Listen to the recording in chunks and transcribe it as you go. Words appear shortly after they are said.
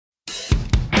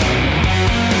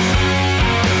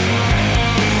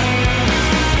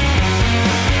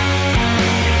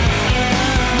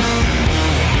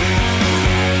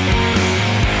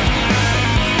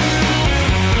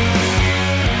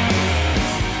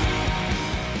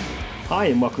Hi,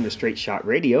 and welcome to Straight Shot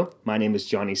Radio. My name is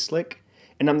Johnny Slick,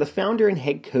 and I'm the founder and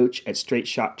head coach at Straight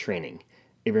Shot Training,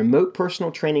 a remote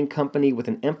personal training company with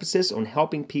an emphasis on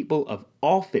helping people of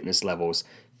all fitness levels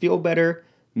feel better,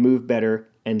 move better,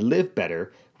 and live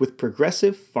better with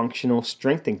progressive functional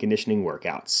strength and conditioning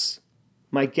workouts.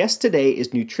 My guest today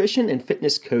is nutrition and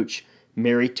fitness coach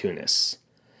Mary Tunis.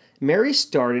 Mary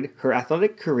started her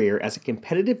athletic career as a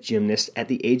competitive gymnast at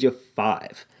the age of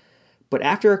 5. But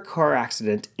after a car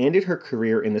accident ended her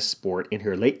career in the sport in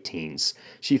her late teens,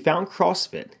 she found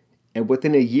CrossFit, and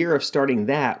within a year of starting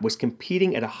that, was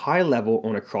competing at a high level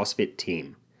on a CrossFit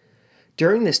team.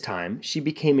 During this time, she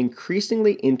became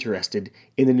increasingly interested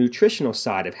in the nutritional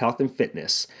side of health and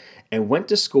fitness and went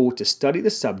to school to study the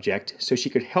subject so she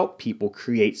could help people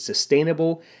create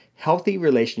sustainable, healthy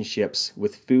relationships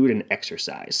with food and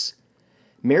exercise.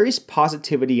 Mary's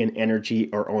positivity and energy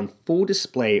are on full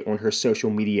display on her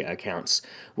social media accounts,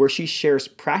 where she shares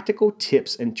practical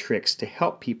tips and tricks to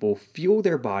help people fuel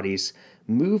their bodies,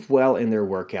 move well in their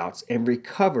workouts, and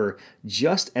recover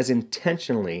just as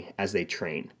intentionally as they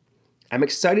train. I'm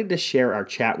excited to share our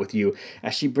chat with you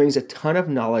as she brings a ton of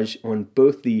knowledge on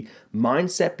both the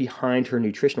mindset behind her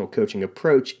nutritional coaching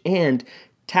approach and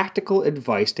tactical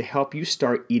advice to help you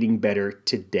start eating better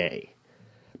today.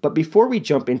 But before we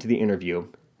jump into the interview,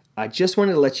 I just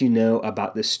wanted to let you know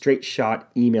about the Straight Shot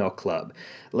email club.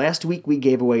 Last week, we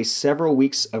gave away several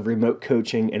weeks of remote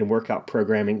coaching and workout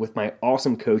programming with my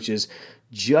awesome coaches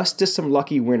just to some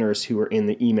lucky winners who are in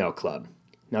the email club.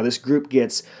 Now, this group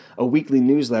gets a weekly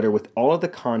newsletter with all of the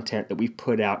content that we've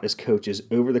put out as coaches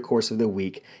over the course of the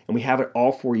week, and we have it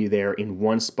all for you there in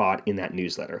one spot in that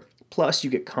newsletter. Plus,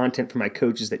 you get content from my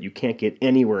coaches that you can't get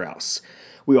anywhere else.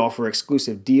 We offer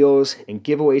exclusive deals and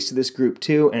giveaways to this group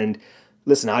too. And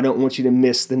listen, I don't want you to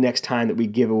miss the next time that we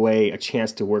give away a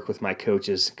chance to work with my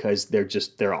coaches because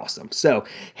they're awesome. So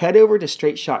head over to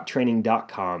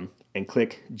straightshottraining.com and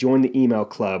click join the email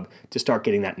club to start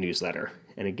getting that newsletter.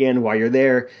 And again, while you're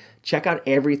there, check out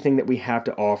everything that we have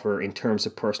to offer in terms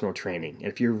of personal training.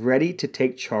 And if you're ready to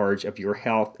take charge of your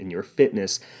health and your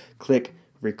fitness, click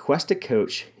request a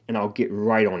coach and I'll get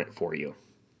right on it for you.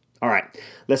 All right,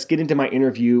 let's get into my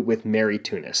interview with Mary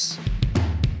Tunis.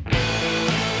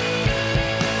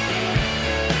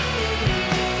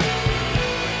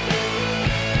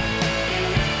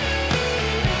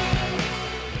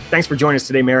 Thanks for joining us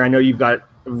today, Mary. I know you've got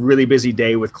a really busy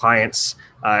day with clients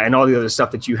and all the other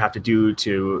stuff that you have to do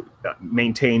to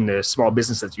maintain the small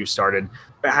business that you started.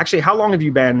 Actually, how long have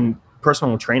you been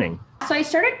personal training? So I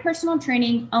started personal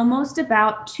training almost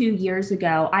about 2 years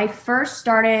ago. I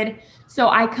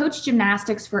coached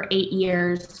gymnastics for 8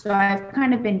 years. So I've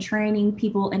kind of been training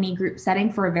people in a group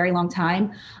setting for a very long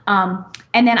time.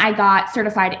 And then I got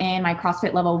certified in my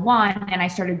CrossFit level 1 and I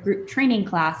started group training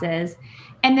classes.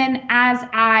 And then as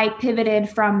I pivoted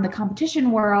from the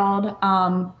competition world,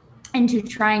 into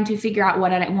trying to figure out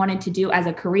what I wanted to do as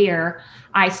a career,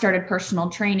 I started personal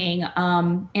training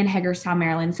in Hagerstown,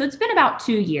 Maryland. So it's been about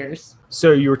 2 years.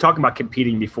 So you were talking about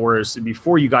competing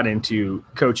before you got into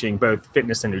coaching, both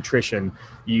fitness and nutrition.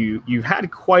 You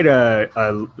had quite a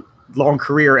long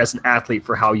career as an athlete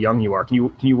for how young you are.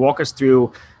 Can you walk us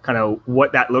through kind of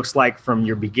what that looks like from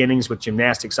your beginnings with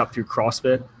gymnastics up through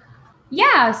CrossFit?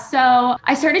 Yeah, so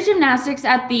I started gymnastics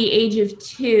at the age of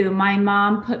 2. My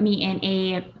mom put me in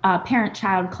a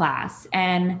parent-child class,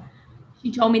 and she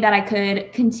told me that I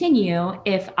could continue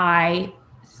if I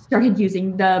started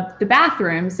using the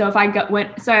bathroom. So if I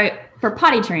went for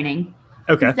potty training.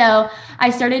 Okay. So I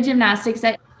started gymnastics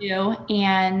at 2,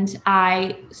 and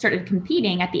I started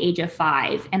competing at the age of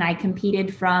 5, and I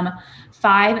competed from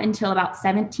 5 until about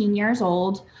 17 years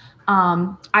old.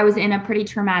 I was in a pretty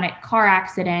traumatic car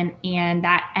accident, and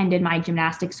that ended my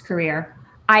gymnastics career.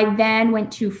 I then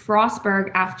went to Frostburg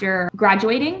after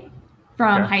graduating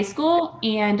from high school,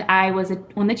 and I was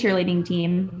on the cheerleading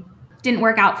team. Didn't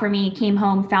work out for me, came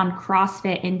home, found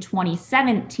CrossFit in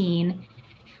 2017,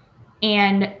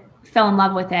 and fell in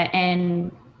love with it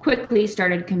and quickly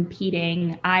started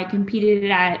competing. I competed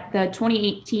at the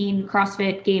 2018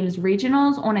 CrossFit Games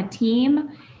Regionals on a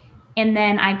team. And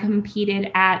then I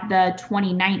competed at the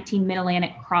 2019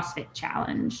 Mid-Atlantic CrossFit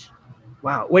Challenge.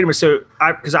 Wow. Wait a minute. So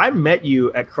because I met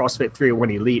you at CrossFit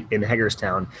 301 Elite in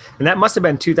Hagerstown, and that must have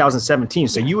been 2017.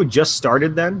 So you had just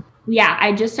started then? Yeah,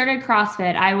 I just started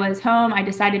CrossFit. I was home. I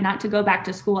decided not to go back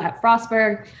to school at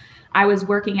Frostburg. I was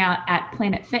working out at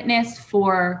Planet Fitness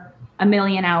for 1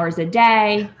 million hours a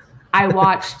day. I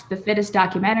watched the Fittest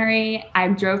documentary. I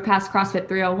drove past CrossFit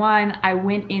 301. I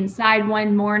went inside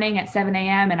one morning at 7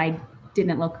 a.m. and I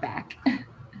didn't look back.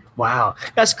 Wow,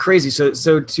 that's crazy.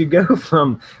 So to go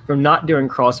from not doing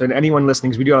CrossFit, and anyone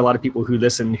listening, because we do have a lot of people who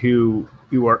listen who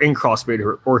are in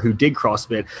CrossFit or who did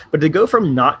CrossFit, but to go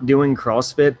from not doing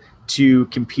CrossFit to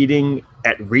competing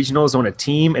at regionals on a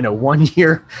team in a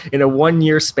 1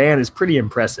 year span is pretty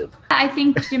impressive. I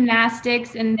think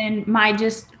gymnastics and then my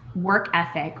just work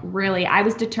ethic, really. I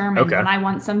was determined when I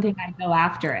want something, I go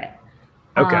after it.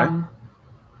 Okay.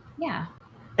 Yeah.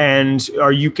 And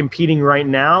are you competing right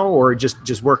now or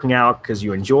just working out because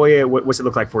you enjoy it? What's it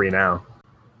look like for you now?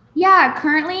 Yeah,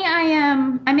 currently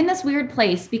I'm in this weird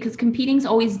place because competing's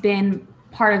always been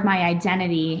part of my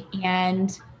identity.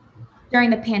 And during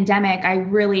the pandemic,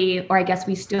 or I guess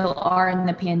we still are in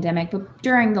the pandemic, but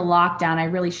during the lockdown, I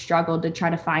really struggled to try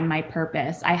to find my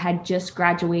purpose. I had just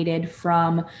graduated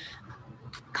from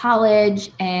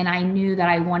college and I knew that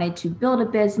I wanted to build a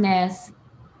business,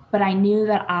 but I knew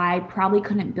that I probably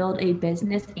couldn't build a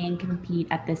business and compete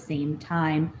at the same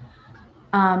time.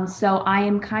 So I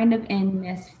am kind of in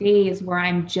this phase where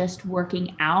I'm just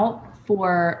working out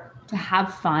to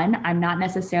have fun. I'm not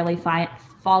necessarily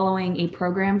following a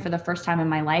program for the first time in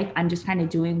my life. I'm just kind of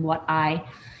doing what I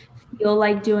feel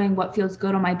like doing, what feels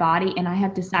good on my body. And I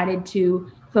have decided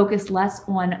to focus less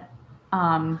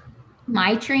on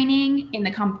my training in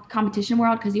the competition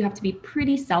world, because you have to be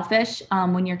pretty selfish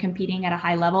when you're competing at a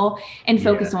high level, and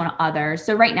focus on others.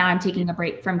 So right now I'm taking a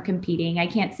break from competing. I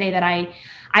can't say that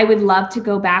I would love to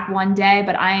go back one day,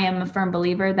 but I am a firm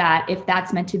believer that if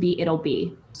that's meant to be, it'll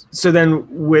be. So then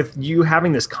with you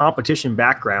having this competition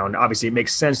background, obviously it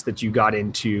makes sense that you got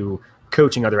into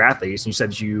coaching other athletes. And you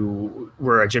said you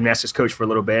were a gymnastics coach for a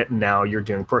little bit and now you're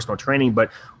doing personal training,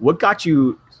 but what got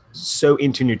you so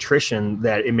into nutrition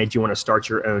that it made you want to start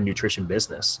your own nutrition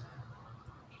business?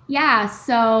 Yeah.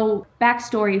 So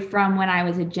backstory from when I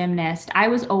was a gymnast, I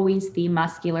was always the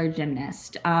muscular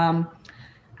gymnast. I'm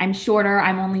shorter.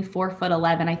 I'm only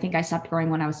 4'11". I think I stopped growing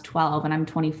when I was 12 and I'm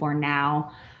 24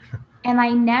 now. And I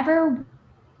never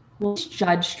was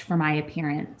judged for my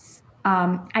appearance.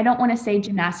 I don't want to say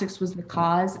gymnastics was the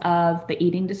cause of the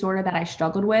eating disorder that I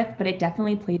struggled with, but it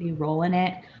definitely played a role in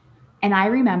it. And I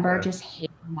remember just hating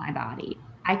my body.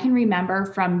 I can remember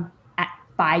from at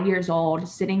 5 years old,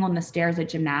 sitting on the stairs at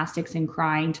gymnastics and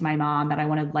crying to my mom that I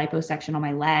wanted liposuction on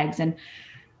my legs. And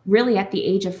really at the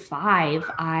age of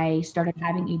 5, I started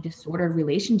having a disordered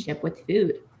relationship with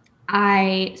food.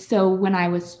 So when I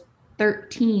was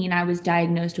 13, I was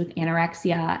diagnosed with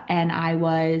anorexia, and I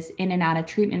was in and out of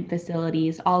treatment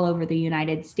facilities all over the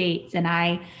United States. And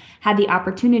I had the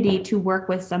opportunity to work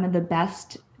with some of the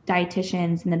best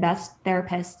dietitians and the best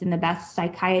therapists and the best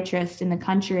psychiatrists in the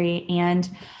country. And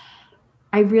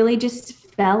I really just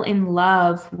fell in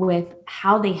love with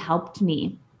how they helped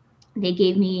me. They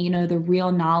gave me, the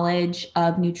real knowledge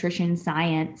of nutrition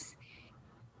science.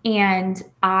 And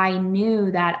I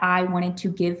knew that I wanted to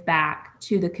give back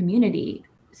to the community.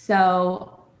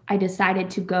 So I decided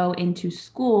to go into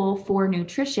school for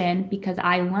nutrition because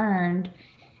I learned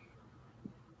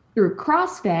through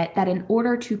CrossFit that in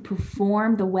order to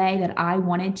perform the way that I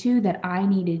wanted to, that I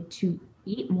needed to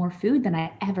eat more food than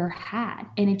I ever had.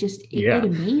 And it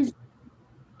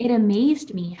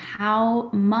amazed me how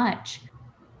much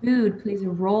food plays a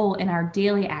role in our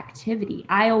daily activity.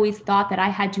 I always thought that I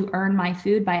had to earn my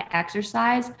food by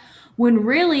exercise, when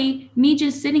really me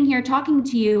just sitting here talking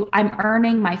to you, I'm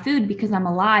earning my food because I'm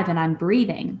alive and I'm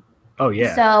breathing. Oh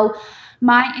yeah. So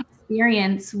my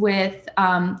experience with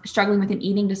struggling with an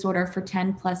eating disorder for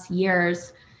 10 plus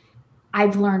years,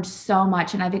 I've learned so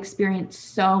much and I've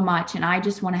experienced so much, and I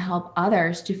just want to help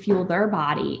others to fuel their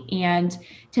body and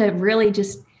to really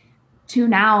just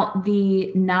tune out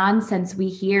the nonsense we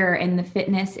hear in the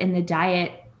fitness and the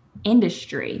diet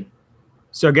industry.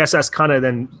 So I guess that's kind of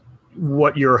then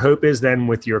what your hope is then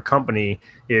with your company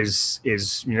is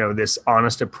this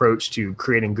honest approach to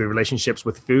creating good relationships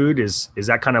with food. Is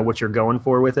that kind of what you're going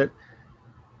for with it?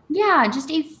 Yeah,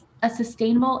 just a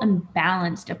sustainable and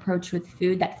balanced approach with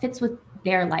food that fits with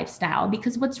their lifestyle,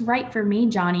 because what's right for me,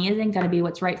 Johnny, isn't going to be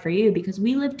what's right for you, because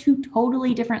we live two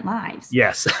totally different lives.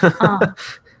 Yes.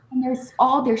 And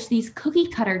there's these cookie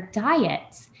cutter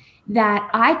diets that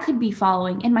I could be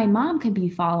following and my mom could be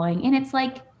following. And it's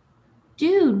like,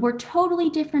 dude, we're totally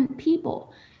different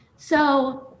people.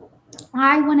 So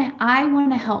I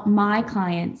want to help my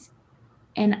clients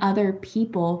and other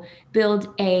people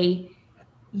build a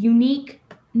unique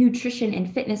nutrition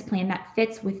and fitness plan that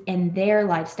fits within their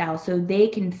lifestyle so they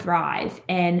can thrive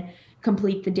and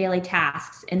complete the daily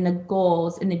tasks and the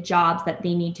goals and the jobs that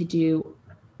they need to do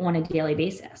on a daily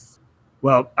basis.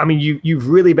 Well, I mean, you've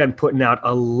really been putting out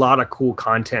a lot of cool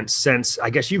content since, I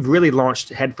guess you've really launched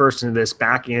headfirst into this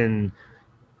back in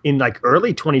in like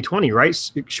early 2020,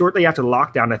 right? Shortly after the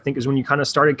lockdown, I think is when you kind of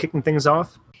started kicking things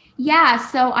off. Yeah,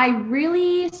 so I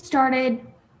really started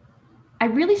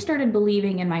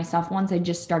believing in myself once I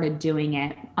just started doing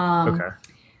it. Okay.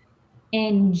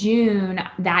 In June,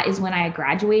 that is when I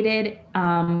graduated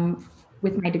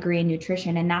with my degree in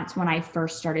nutrition, and that's when I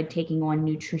first started taking on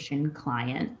nutrition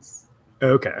clients.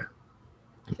 Okay.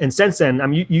 And since then, I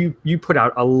mean, you put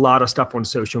out a lot of stuff on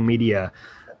social media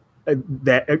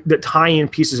that tie in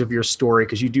pieces of your story,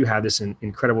 because you do have this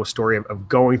incredible story of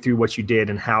going through what you did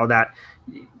and how that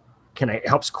kind of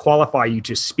helps qualify you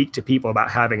to speak to people about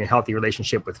having a healthy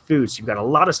relationship with food. So you've got a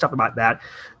lot of stuff about that.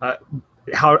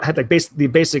 How like the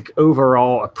basic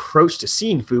overall approach to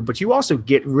seeing food, but you also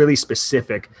get really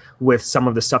specific with some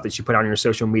of the stuff that you put out on your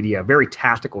social media, very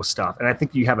tactical stuff. And I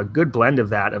think you have a good blend of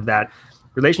that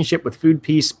relationship with food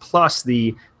piece plus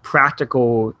the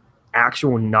practical,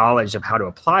 actual knowledge of how to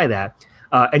apply that.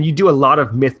 And you do a lot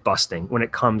of myth busting when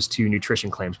it comes to nutrition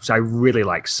claims, which I really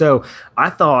like. So I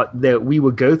thought that we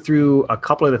would go through a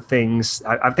couple of the things.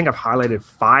 I think I've highlighted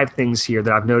 5 things here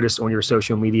that I've noticed on your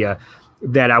social media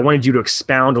that I wanted you to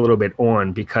expound a little bit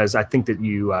on, because I think that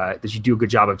you do a good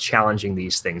job of challenging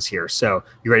these things here. So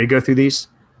you ready to go through these?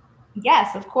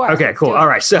 Yes, of course. Okay, cool. All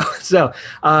right. So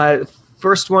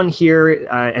first one here,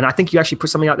 and I think you actually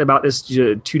put something out about this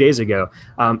 2 days ago.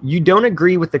 You don't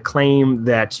agree with the claim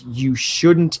that you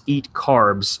shouldn't eat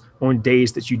carbs on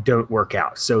days that you don't work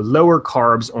out. So lower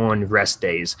carbs on rest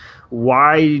days.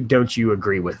 Why don't you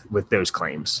agree with those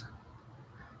claims?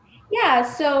 Yeah,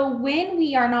 so when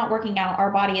we are not working out,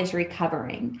 our body is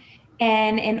recovering.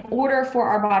 And in order for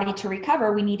our body to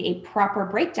recover, we need a proper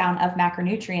breakdown of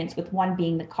macronutrients, with one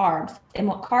being the carbs. And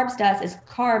what carbs does is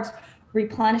carbs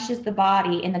replenishes the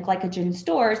body in the glycogen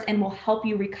stores and will help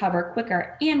you recover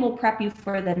quicker and will prep you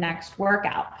for the next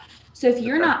workout. So if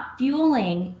you're not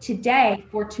fueling today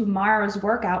for tomorrow's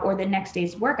workout or the next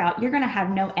day's workout, you're going to have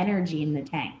no energy in the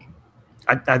tank.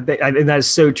 And that is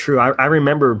so true. I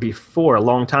remember before, a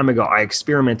long time ago, I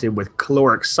experimented with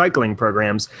caloric cycling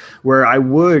programs where I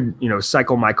would,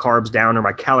 cycle my carbs down or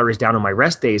my calories down on my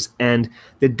rest days. And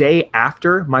the day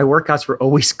after, my workouts were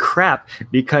always crap,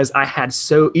 because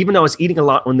even though I was eating a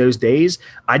lot on those days,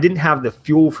 I didn't have the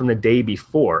fuel from the day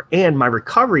before. And my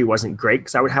recovery wasn't great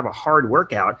because I would have a hard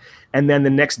workout. And then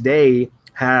the next day,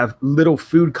 have little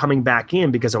food coming back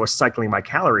in because I was cycling my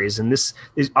calories. And this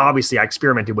is obviously, I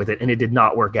experimented with it and it did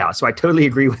not work out. So I totally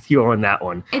agree with you on that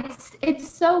one. It's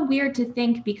so weird to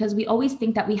think, because we always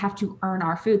think that we have to earn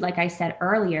our food, like I said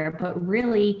earlier, but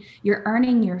really you're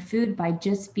earning your food by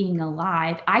just being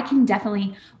alive. I can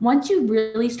definitely, once you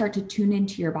really start to tune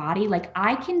into your body,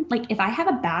 if I have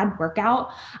a bad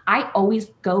workout, I always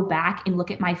go back and look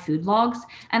at my food logs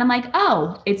and I'm like,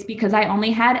 oh, it's because I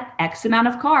only had X amount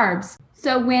of carbs.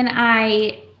 So when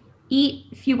I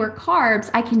eat fewer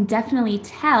carbs, I can definitely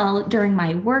tell during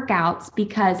my workouts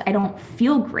because I don't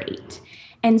feel great.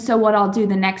 And so what I'll do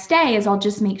the next day is I'll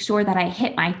just make sure that I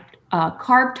hit my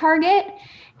carb target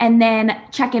and then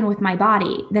check in with my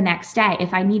body the next day.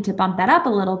 If I need to bump that up a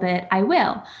little bit, I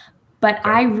will. But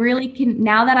I really can,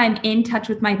 now that I'm in touch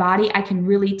with my body, I can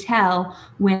really tell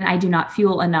when I do not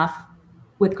fuel enough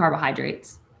with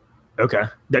carbohydrates. Okay.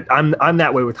 I'm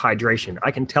that way with hydration.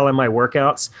 I can tell in my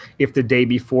workouts if the day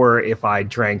before, if I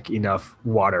drank enough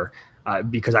water,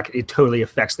 because it totally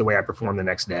affects the way I perform the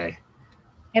next day.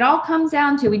 It all comes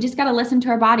down to, we just got to listen to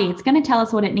our body. It's going to tell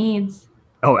us what it needs.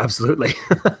 Oh, absolutely.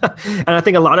 And I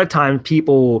think a lot of times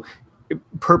people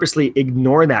purposely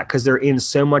ignore that because they're in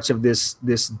so much of this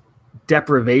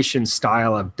deprivation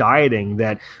style of dieting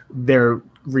that they're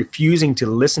refusing to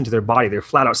listen to their body. They're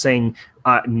flat out saying,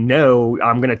 no,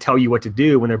 I'm going to tell you what to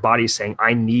do, when their body's saying,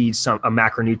 I need a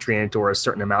macronutrient or a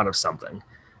certain amount of something.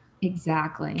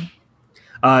 Exactly.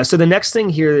 So the next thing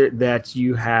here that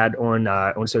you had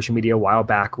on social media a while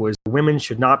back was women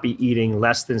should not be eating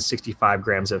less than 65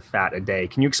 grams of fat a day.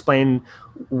 Can you explain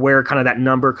where kind of that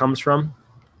number comes from?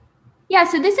 Yeah,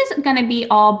 so this is going to be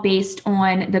all based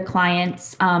on the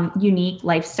client's unique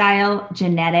lifestyle,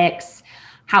 genetics,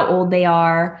 how old they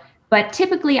are. But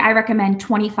typically I recommend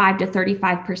 25 to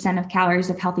 35% of calories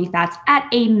of healthy fats at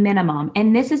a minimum.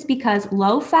 And this is because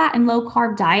low fat and low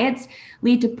carb diets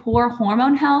lead to poor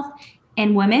hormone health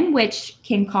in women, which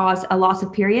can cause a loss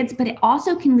of periods, but it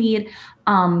also can lead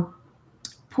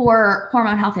poor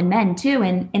hormone health in men too.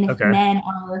 And if men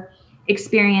are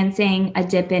experiencing a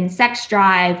dip in sex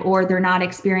drive, or they're not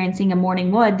experiencing a morning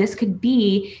wood, this could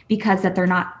be because that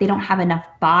they don't have enough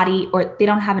body, or they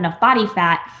don't have enough body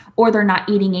fat, or they're not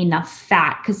eating enough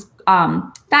fat, because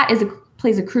fat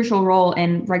plays a crucial role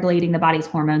in regulating the body's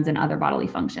hormones and other bodily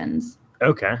functions.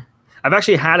 Okay. I've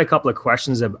actually had a couple of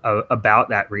questions about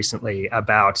that recently,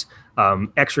 about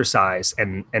exercise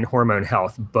and hormone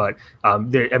health. But I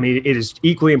mean, it is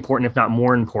equally important, if not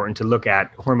more important, to look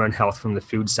at hormone health from the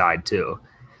food side too.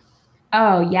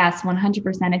 Oh, yes, 100%.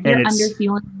 If And you're it's,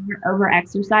 underfueling, you're over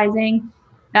exercising,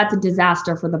 that's a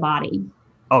disaster for the body.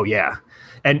 oh yeah.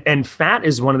 And fat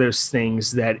is one of those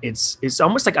things that it's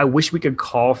almost like I wish we could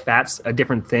call fats a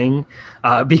different thing,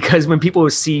 because when people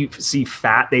see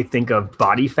fat, they think of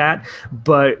body fat.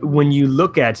 But when you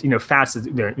look at fats,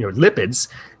 lipids,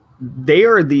 they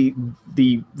are the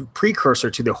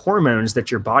precursor to the hormones that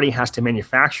your body has to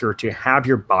manufacture to have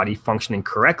your body functioning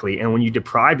correctly. And when you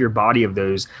deprive your body of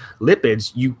those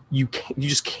lipids, you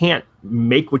just can't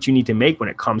make what you need to make when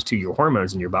it comes to your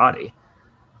hormones in your body.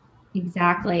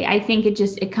 Exactly. I think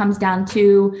it comes down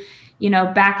to,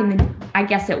 back in I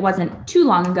guess it wasn't too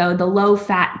long ago, the low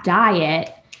fat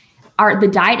diet, the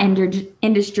diet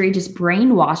industry just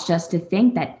brainwashed us to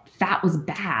think that fat was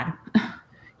bad.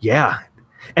 Yeah.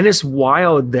 And it's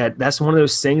wild that that's one of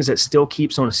those things that still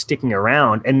keeps on sticking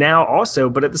around. And now also,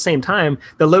 but at the same time,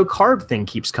 the low carb thing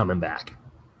keeps coming back.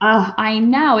 I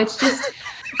know. It's just,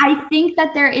 I think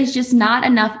that there is just not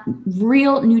enough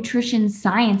real nutrition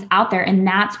science out there. And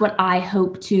that's what I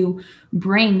hope to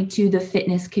bring to the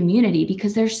fitness community,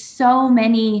 because there's so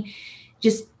many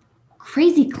just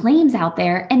crazy claims out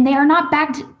there, and they are not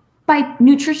backed by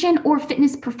nutrition or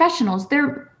fitness professionals.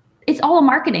 It's all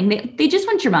marketing. They just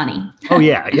want your money. Oh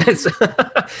yeah. Yes.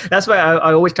 That's why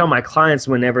I always tell my clients,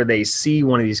 whenever they see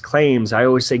one of these claims, I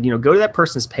always say, go to that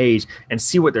person's page and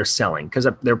see what they're selling, because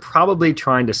they're probably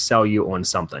trying to sell you on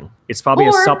something. It's probably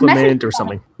a supplement or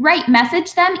something. Right.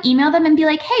 Message them, email them, and be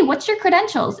like, hey, what's your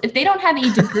credentials? If they don't have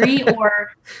a degree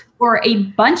or a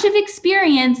bunch of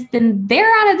experience, then they're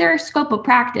out of their scope of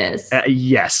practice.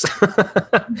 Yes.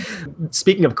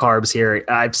 Speaking of carbs here,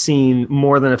 I've seen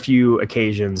more than a few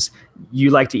occasions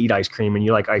you like to eat ice cream, and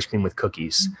you like ice cream with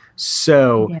cookies.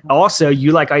 So also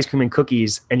you like ice cream and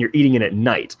cookies, and you're eating it at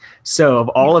night. So of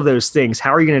all of those things,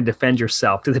 how are you going to defend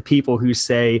yourself to the people who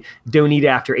say don't eat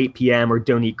after 8 p.m. or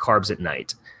don't eat carbs at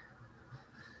night?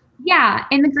 Yeah.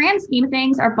 In the grand scheme of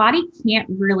things, our body can't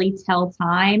really tell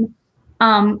time.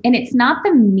 And it's not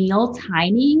the meal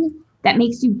timing that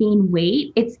makes you gain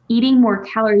weight. It's eating more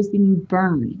calories than you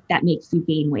burn that makes you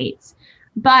gain weight.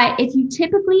 But if you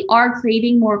typically are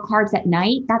craving more carbs at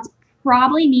night, that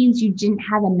probably means you didn't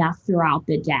have enough throughout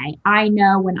the day. I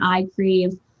know when I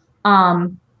crave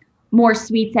more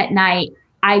sweets at night,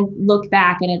 I look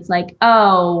back and it's like,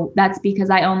 oh, that's because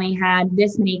I only had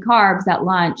this many carbs at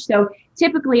lunch. So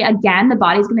typically, again, the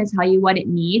body's going to tell you what it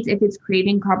needs. If it's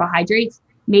craving carbohydrates,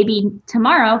 maybe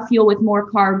tomorrow fuel with more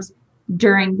carbs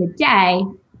during the day.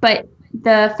 But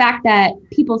the fact that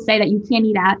people say that you can't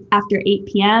eat after 8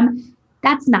 p.m.,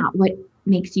 that's not what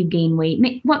makes you gain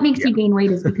weight. What makes you gain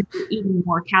weight is because you're eating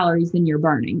more calories than you're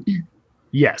burning.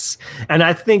 Yes. And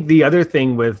I think the other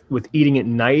thing with eating at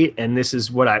night, and this is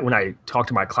what when I talk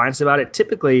to my clients about it,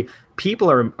 typically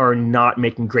people are not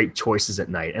making great choices at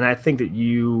night. And I think that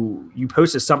you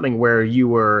posted something where you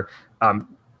were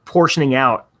portioning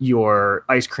out your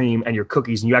ice cream and your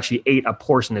cookies, and you actually ate a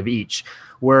portion of each.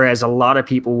 Whereas a lot of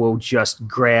people will just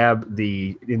grab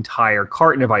the entire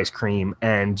carton of ice cream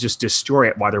and just destroy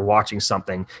it while they're watching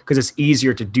something, because it's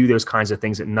easier to do those kinds of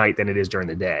things at night than it is during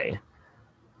the day.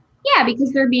 Yeah,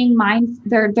 because they're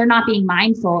not being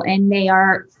mindful, and they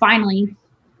are finally,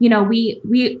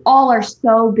 we all are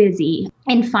so busy.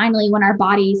 And finally, when our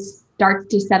bodies start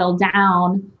to settle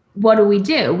down, what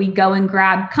do? We go and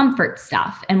grab comfort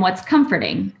stuff. And what's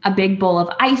comforting? A big bowl of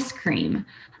ice cream.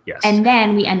 Yes. And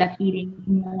then we end up eating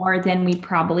more than we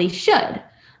probably should.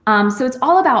 So it's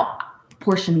all about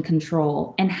portion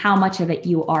control and how much of it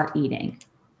you are eating.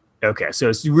 Okay. So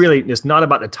it's not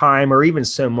about the time or even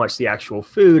so much the actual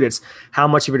food. It's how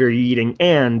much of it are you eating?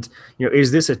 And,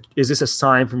 is this a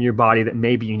sign from your body that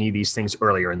maybe you need these things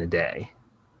earlier in the day?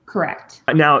 Correct.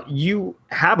 Now, you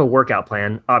have a workout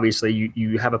plan. Obviously,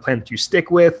 you have a plan that you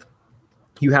stick with.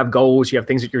 You have goals, you have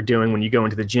things that you're doing when you go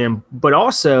into the gym, but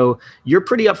also you're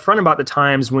pretty upfront about the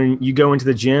times when you go into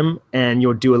the gym and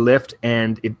you'll do a lift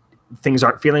and things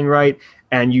aren't feeling right,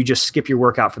 and you just skip your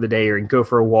workout for the day or go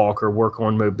for a walk or work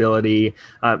on mobility.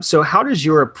 So how does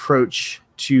your approach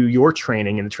to your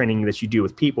training and the training that you do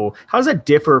with people, how does that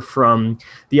differ from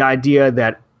the idea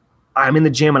that I'm in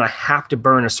the gym and I have to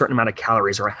burn a certain amount of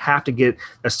calories, or I have to get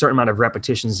a certain amount of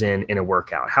repetitions in a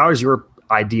workout? How is your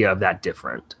idea of that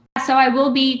different? So I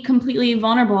will be completely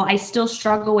vulnerable. I still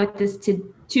struggle with this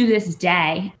to this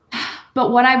day.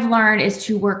 But what I've learned is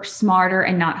to work smarter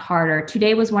and not harder.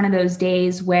 Today was one of those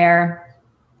days where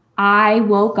I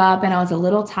woke up and I was a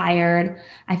little tired.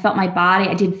 I felt my body.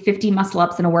 I did 50 muscle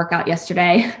ups in a workout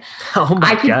yesterday. Oh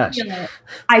my I could gosh. feel it.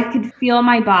 I could feel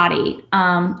my body.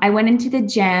 I went into the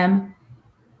gym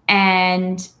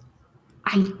and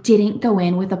I didn't go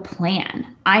in with a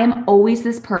plan. I am always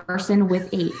this person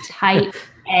with a type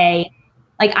A,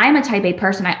 like I'm a type A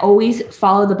person. I always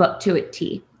follow the book to a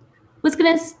T. Was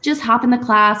going to just hop in the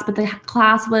class, but the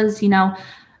class was,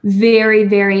 very,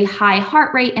 very high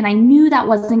heart rate. And I knew I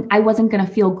wasn't going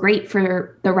to feel great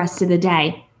for the rest of the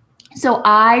day. So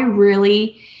I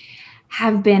really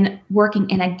have been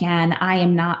working. And again, I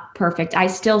am not perfect. I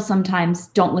still sometimes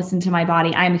don't listen to my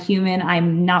body. I'm human.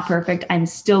 I'm not perfect. I'm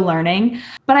still learning,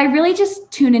 but I really just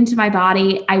tune into my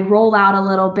body. I roll out a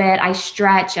little bit. I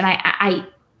stretch and I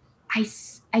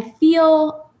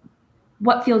feel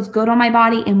what feels good on my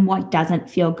body and what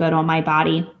doesn't feel good on my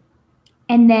body.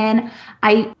 And then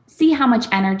I see how much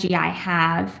energy I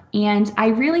have. And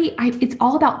it's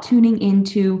all about tuning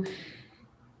into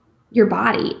your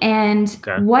body and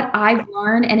what I've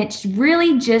learned. And it's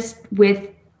really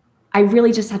I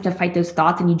really just have to fight those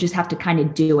thoughts and you just have to kind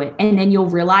of do it. And then you'll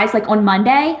realize like on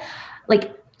Monday,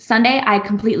 like Sunday, I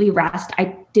completely rest.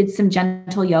 I did some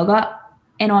gentle yoga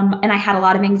and I had a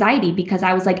lot of anxiety because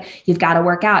I was like, you've got to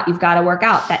work out. You've got to work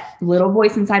out. That little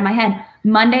voice inside my head.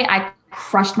 Monday, I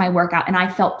crushed my workout and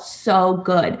I felt so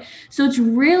good. So it's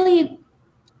really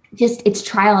it's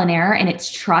trial and error and it's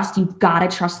trust. You've got to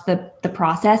trust the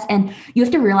process. And you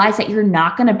have to realize that you're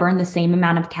not going to burn the same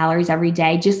amount of calories every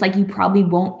day, just like you probably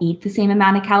won't eat the same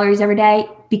amount of calories every day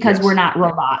because we're not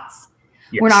robots.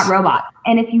 Yes. We're not robots.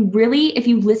 And if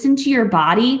you listen to your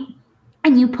body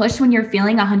and you push when you're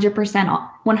feeling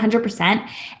 100%,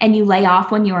 and you lay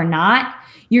off when you are not,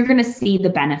 you're going to see the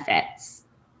benefits.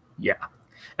 Yeah.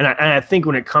 And I think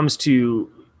when it comes to,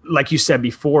 like you said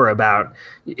before, about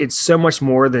it's so much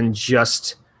more than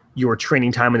just your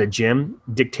training time in the gym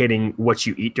dictating what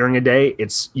you eat during a day.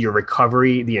 It's your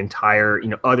recovery, the entire,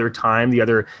 other time, the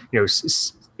other,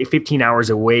 15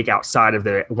 hours awake outside of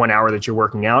the 1 hour that you're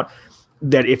working out.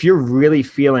 That if you're really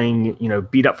feeling,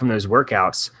 beat up from those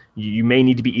workouts, you may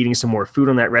need to be eating some more food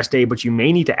on that rest day, but you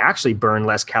may need to actually burn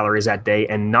less calories that day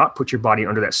and not put your body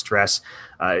under that stress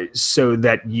so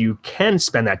that you can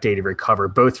spend that day to recover,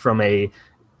 both from a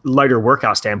lighter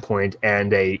workout standpoint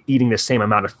and eating the same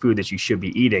amount of food that you should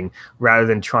be eating, rather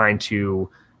than trying to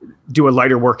do a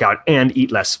lighter workout and eat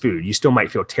less food. You still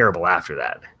might feel terrible after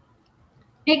that.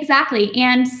 Exactly.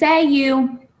 And say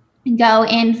you go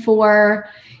in for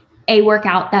a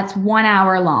workout that's 1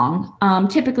 hour long.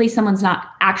 Typically someone's not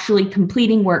actually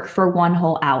completing work for 1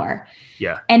 whole hour.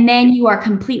 Yeah. And then you are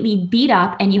completely beat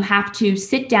up and you have to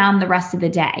sit down the rest of the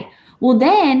day. Well,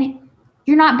 then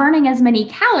you're not burning as many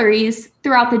calories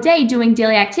throughout the day doing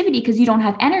daily activity because you don't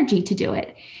have energy to do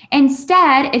it.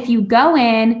 Instead, if you go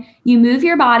in, you move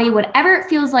your body, whatever it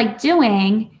feels like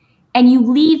doing, and you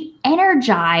leave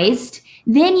energized,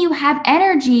 then you have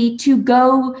energy to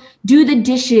go do the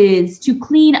dishes, to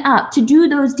clean up, to do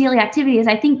those daily activities.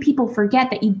 I think people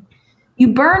forget that you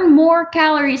burn more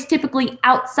calories typically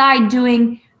outside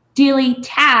doing daily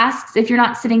tasks if you're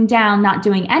not sitting down, not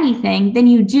doing anything, than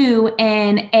you do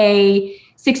in a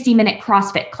 60-minute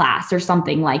CrossFit class or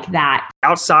something like that.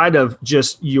 Outside of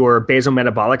just your basal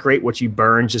metabolic rate, what you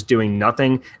burn just doing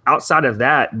nothing, outside of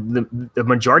that, the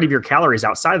majority of your calories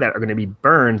outside of that are going to be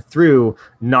burned through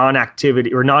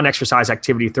non-activity or non-exercise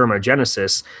activity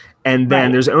thermogenesis. And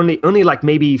then there's only like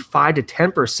maybe 5 to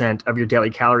 10% of your daily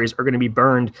calories are going to be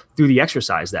burned through the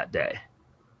exercise that day.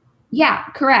 Yeah,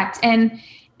 correct.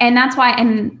 And that's why,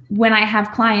 and when I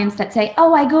have clients that say,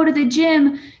 oh, I go to the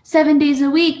gym 7 days a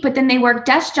week, but then they work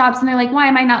desk jobs and they're like, why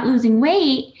am I not losing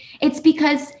weight? It's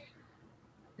because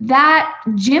that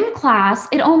gym class,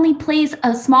 it only plays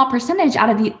a small percentage out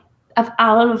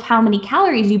of how many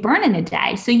calories you burn in a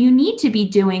day. So you need to be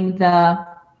doing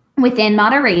within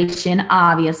moderation,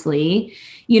 obviously.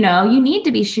 You need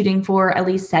to be shooting for at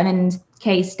least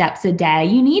 7K steps a day.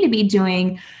 You need to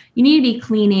be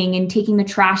cleaning and taking the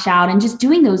trash out and just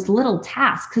doing those little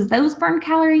tasks because those burn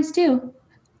calories too.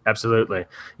 Absolutely.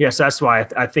 Yes, that's why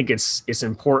I think it's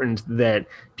important that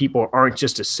people aren't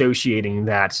just associating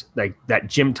that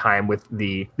gym time with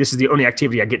this is the only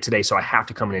activity I get today, so I have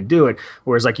to come in and do it.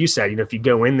 Whereas like you said, if you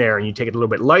go in there and you take it a little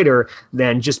bit lighter,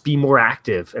 then just be more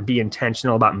active and be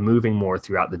intentional about moving more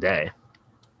throughout the day.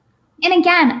 And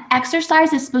again,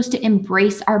 exercise is supposed to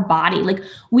embrace our body. Like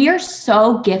we are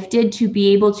so gifted to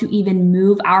be able to even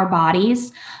move our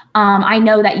bodies. I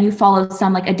know that you follow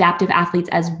some like adaptive athletes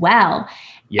as well.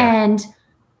 Yeah. And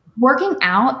working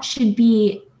out should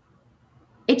be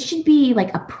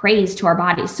like a praise to our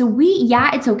bodies. So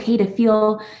it's okay to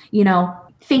feel,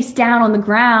 face down on the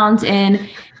ground and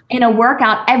in a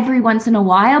workout every once in a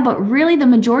while, but really the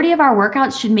majority of our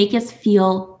workouts should make us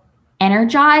feel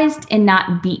energized and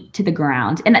not beat to the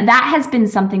ground. And that has been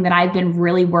something that I've been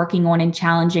really working on and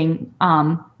challenging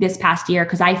this past year,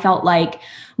 because I felt like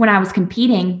when I was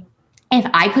competing, if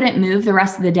I couldn't move the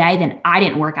rest of the day, then I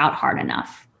didn't work out hard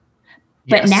enough.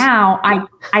 But now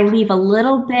I leave a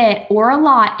little bit or a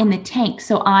lot in the tank.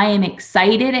 So I am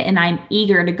excited and I'm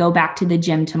eager to go back to the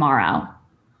gym tomorrow.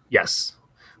 Yes.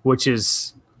 Which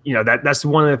is, that's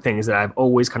one of the things that I've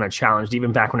always kind of challenged,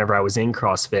 even back whenever I was in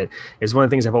CrossFit, is one of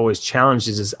the things I've always challenged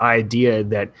is this idea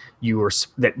that you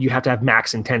have to have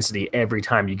max intensity every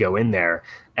time you go in there.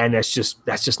 And that's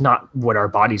just not what our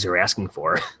bodies are asking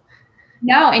for.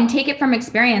 No, and take it from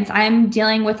experience. I'm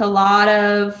dealing with a lot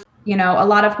of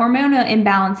hormonal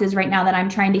imbalances right now that I'm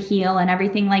trying to heal and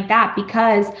everything like that,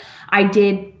 because I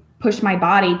did push my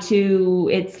body to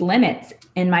its limits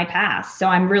in my past. So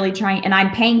I'm really trying, and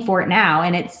I'm paying for it now.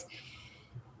 And it's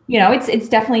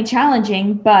definitely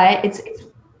challenging, but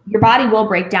your body will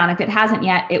break down. If it hasn't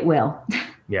yet, it will.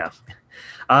 Yeah.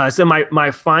 So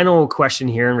my final question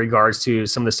here in regards to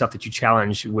some of the stuff that you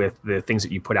challenge with the things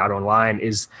that you put out online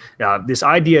is this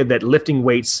idea that lifting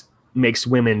weights makes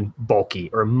women bulky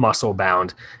or muscle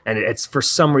bound. And it's, for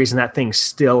some reason, that thing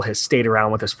still has stayed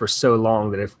around with us for so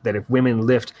long that if women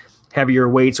lift heavier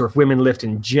weights, or if women lift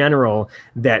in general,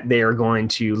 that they are going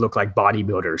to look like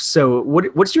bodybuilders. So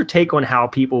what's your take on how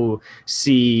people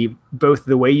see both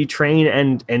the way you train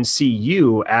and see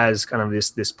you as kind of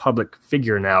this public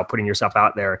figure now, putting yourself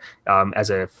out there as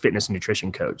a fitness and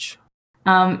nutrition coach?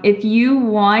 If you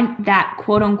want that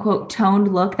quote unquote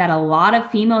toned look that a lot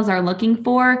of females are looking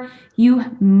for, you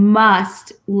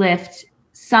must lift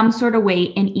some sort of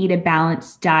weight and eat a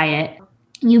balanced diet.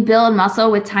 You build muscle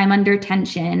with time under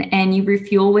tension, and you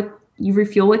refuel with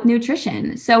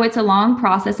nutrition. So it's a long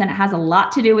process, and it has a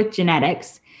lot to do with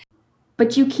genetics.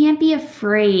 But you can't be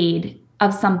afraid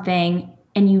of something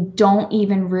and you don't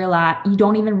even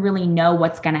really know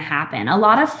what's going to happen. A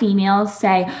lot of females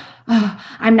say, "Oh,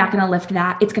 I'm not going to lift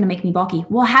that. It's going to make me bulky."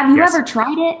 Well, have you ever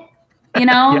tried it?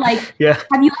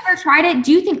 Have you ever tried it?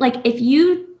 Do you think, like, if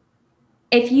you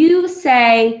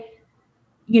say,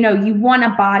 you want a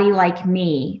body like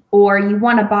me, or you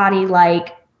want a body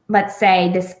like, let's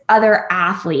say, this other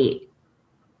athlete,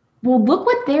 well, look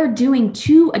what they're doing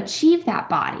to achieve that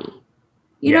body.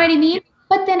 You know what I mean?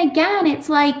 But then again, it's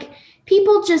like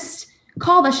people just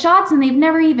call the shots and they've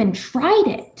never even tried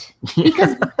it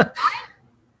because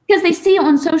they see it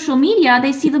on social media.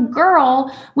 They see the girl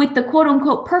with the quote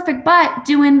unquote perfect butt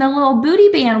doing the little booty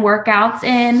band workouts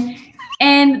and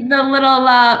the little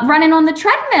running on the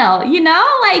treadmill, You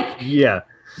gotta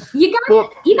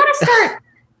start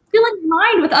filling your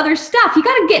mind with other stuff. You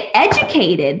gotta get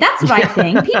educated. That's what I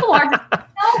think. People are so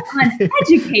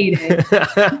uneducated.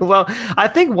 Well, I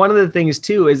think one of the things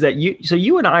too is that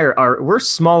you and I we're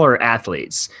smaller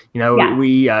athletes.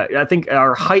 We I think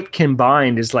our height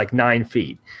combined is like 9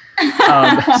 feet.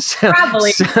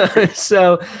 Probably.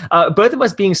 So both of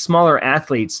us being smaller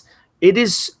athletes, it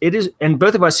is, and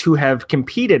both of us who have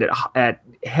competed at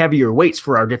heavier weights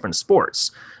for our different sports,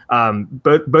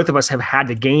 both of us have had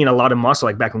to gain a lot of muscle.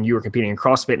 Like back when you were competing in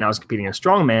CrossFit and I was competing in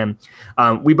strongman,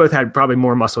 we both had probably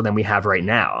more muscle than we have right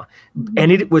now. Mm-hmm.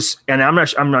 And it was, and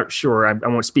I'm not sure, I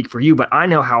won't speak for you, but I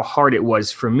know how hard it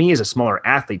was for me as a smaller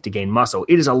athlete to gain muscle.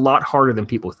 It is a lot harder than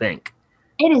people think.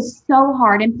 It is so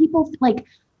hard, and people like.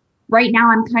 Right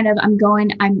now,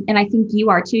 and I think you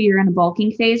are too. You're in a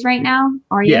bulking phase right now,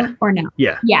 are you? Or no?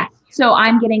 Yeah. Yeah. So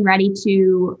I'm getting ready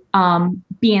to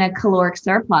be in a caloric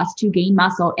surplus to gain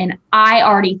muscle. And I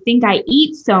already think I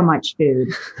eat so much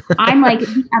food. I'm like,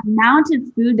 the amount of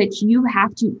food that you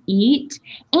have to eat.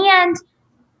 And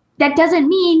that doesn't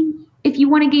mean if you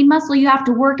want to gain muscle, you have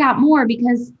to work out more,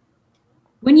 because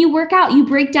when you work out, you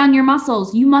break down your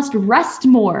muscles. You must rest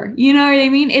more. You know what I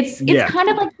mean? It's kind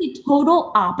of like the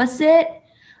total opposite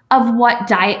of what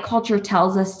diet culture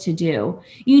tells us to do.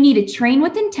 You need to train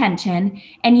with intention,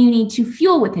 and you need to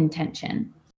fuel with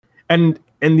intention. And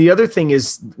the other thing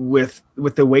is with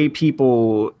the way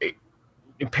people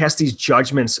pass these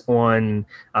judgments on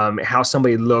how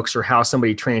somebody looks or how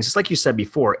somebody trains. It's like you said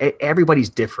before, everybody's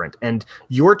different, and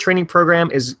your training program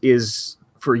is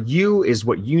for you is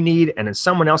what you need, and then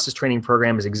someone else's training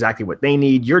program is exactly what they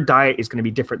need. Your diet is going to be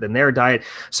different than their diet.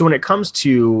 So when it comes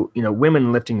to,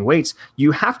 women lifting weights,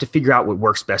 you have to figure out what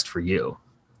works best for you.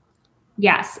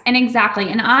 Yes, and exactly.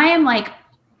 And I am like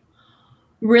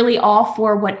really all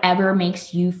for whatever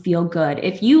makes you feel good.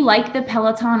 If you like the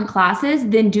Peloton classes,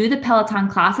 then do the Peloton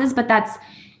classes,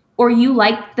 or you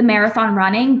like the marathon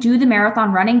running, do the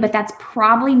marathon running, but that's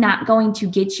probably not going to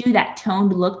get you that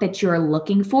toned look that you're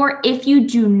looking for if you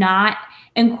do not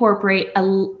incorporate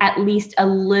at least a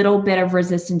little bit of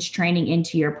resistance training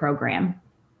into your program.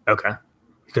 Okay.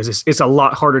 Because it's a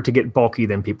lot harder to get bulky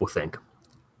than people think.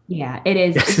 Yeah, it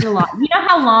is. It's a lot. You know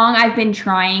how long I've been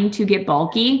trying to get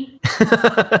bulky?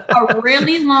 A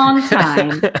really long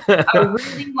time. A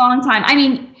really long time. I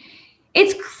mean,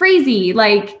 it's crazy.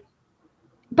 Like,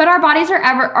 but our bodies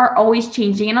are always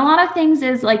changing. And a lot of things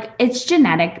is like, it's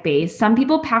genetic based. Some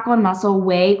people pack on muscle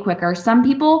way quicker. Some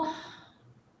people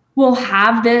will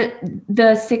have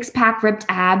the six-pack ripped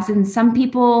abs and some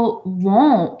people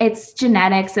won't. It's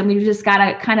genetics. And we've just got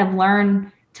to kind of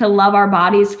learn to love our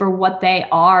bodies for what they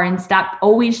are and stop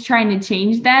always trying to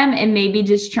change them and maybe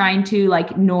just trying to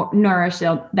like nourish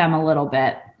them a little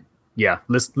bit. Yeah.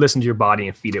 Listen to your body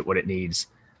and feed it what it needs.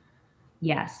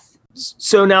 Yes.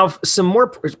 So now some more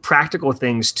practical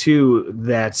things too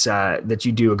that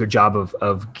you do a good job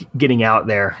of getting out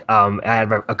there. I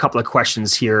have a couple of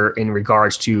questions here in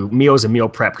regards to meals and meal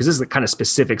prep, because this is the kind of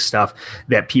specific stuff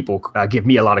that people give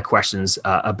me a lot of questions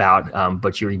about,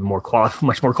 but you're even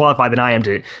much more qualified than I am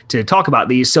to talk about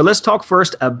these. So let's talk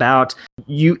first about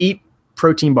you eat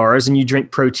protein bars and you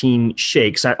drink protein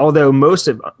shakes. Although most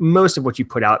of what you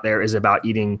put out there is about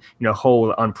eating,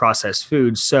 whole unprocessed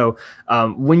foods. So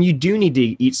when you do need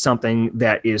to eat something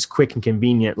that is quick and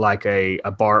convenient, like a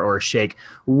bar or a shake,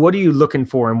 what are you looking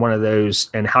for in one of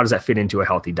those, and how does that fit into a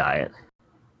healthy diet?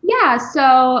 Yeah,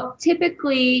 so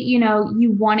typically,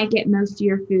 you want to get most of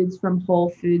your foods from whole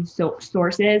food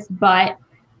sources, but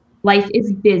life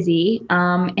is busy.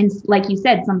 And like you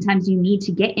said, sometimes you need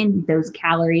to get in those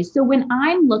calories. So when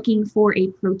I'm looking for a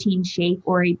protein shake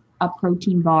or a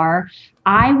protein bar,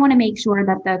 I want to make sure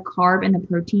that the carb and the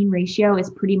protein ratio is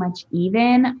pretty much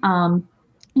even.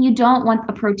 You don't want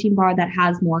a protein bar that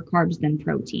has more carbs than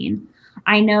protein.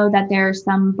 I know that there are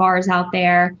some bars out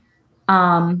there.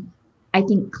 I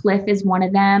think Clif is one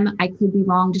of them. I could be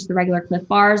wrong, just the regular Clif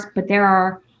bars, but there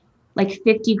are like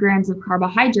 50 grams of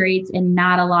carbohydrates and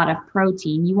not a lot of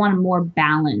protein. You want a more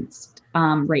balanced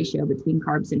ratio between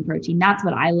carbs and protein. That's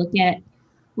what I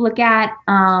look at.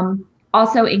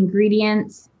 Also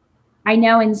ingredients. I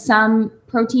know in some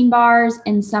protein bars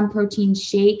and some protein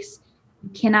shakes, you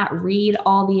cannot read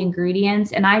all the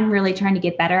ingredients. And I'm really trying to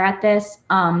get better at this.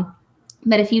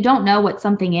 But if you don't know what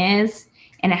something is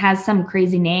and it has some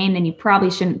crazy name, then you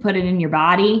probably shouldn't put it in your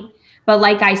body. But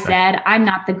like I said, I'm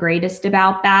not the greatest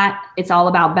about that. It's all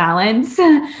about balance.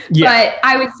 Yeah. But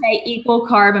I would say equal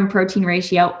carb and protein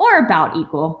ratio, or about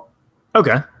equal.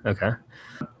 Okay.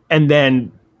 And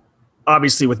then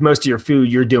obviously with most of your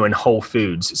food, you're doing whole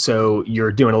foods. So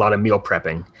you're doing a lot of meal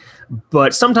prepping.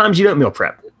 But sometimes you don't meal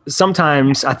prep.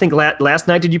 Sometimes, I think last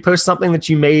night, did you post something that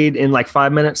you made in like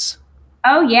 5 minutes?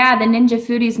 Oh yeah, the Ninja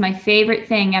Foodie is my favorite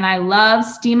thing. And I love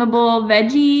steamable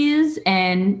veggies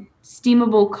and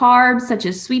steamable carbs such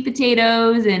as sweet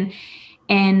potatoes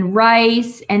and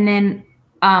rice, and then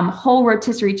whole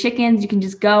rotisserie chickens. You can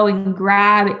just go and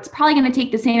grab. It's probably going to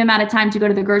take the same amount of time to go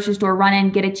to the grocery store, run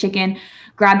in, get a chicken,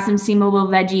 grab some steamable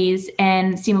veggies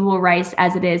and steamable rice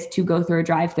as it is to go through a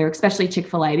drive-through, especially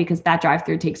Chick-fil-A, because that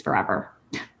drive-through takes forever.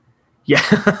 Yeah,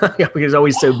 yeah, because it's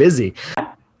always so busy.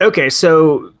 Okay,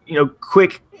 so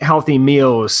quick, healthy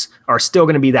meals are still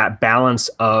going to be that balance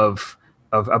of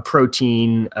a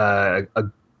protein, a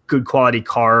good quality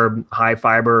carb, high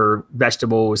fiber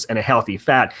vegetables, and a healthy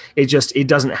fat. It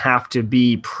doesn't have to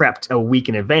be prepped a week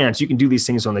in advance. You can do these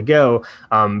things on the go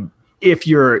if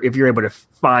you're able to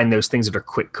find those things that are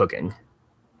quick cooking.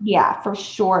 Yeah, for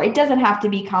sure. It doesn't have to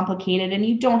be complicated, and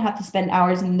you don't have to spend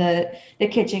hours in the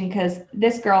kitchen, because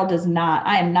this girl does not.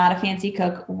 I am not a fancy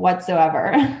cook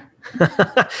whatsoever.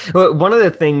 Well, one of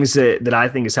the things that I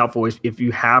think is helpful is if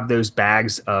you have those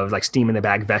bags of like steam in the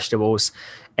bag vegetables,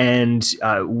 and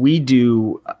we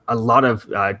do a lot of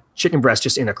chicken breast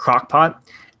just in a crock pot,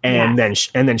 and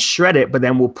then shred it, but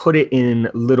then we'll put it in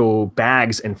little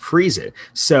bags and freeze it.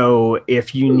 So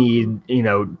if you need,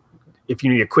 if you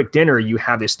need a quick dinner, you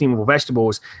have the steamable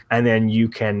vegetables, and then you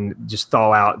can just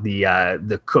thaw out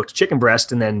the cooked chicken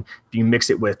breast, and then you mix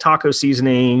it with taco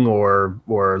seasoning or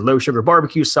low sugar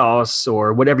barbecue sauce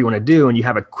or whatever you want to do, and you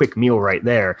have a quick meal right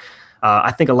there.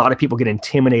 I think a lot of people get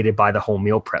intimidated by the whole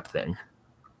meal prep thing.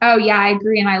 Oh yeah, I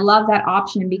agree. And I love that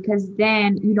option, because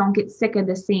then you don't get sick of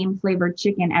the same flavored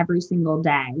chicken every single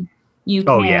day. You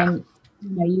can,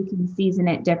 you can season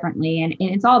it differently, and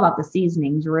it's all about the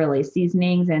seasonings, really.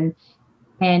 Seasonings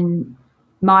and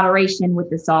moderation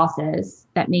with the sauces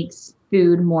that makes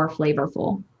food more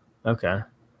flavorful. Okay.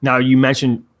 Now you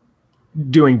mentioned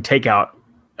doing takeout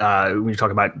when you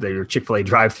talk about your Chick-fil-A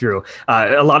drive-through,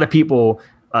 a lot of people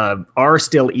are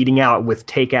still eating out with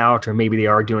takeout, or maybe they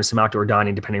are doing some outdoor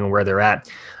dining, depending on where they're at.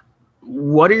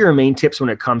 What are your main tips when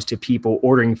it comes to people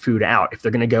ordering food out? If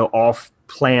they're going to go off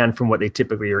plan from what they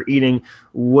typically are eating,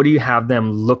 what do you have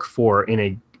them look for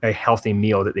in a healthy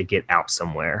meal that they get out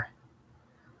somewhere?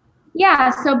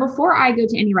 Yeah, so before I go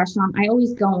to any restaurant, I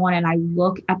always go on and I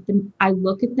look at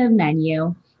the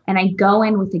menu and I go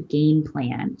in with a game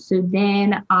plan. So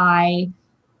then I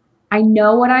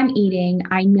know what I'm eating.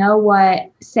 I know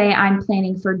what, say I'm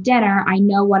planning for dinner, I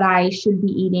know what I should be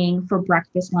eating for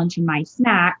breakfast, lunch, and my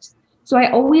snacks. So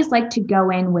I always like to go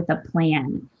in with a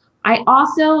plan. I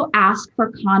also ask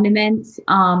for condiments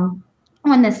on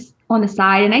the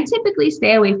side, and I typically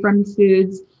stay away from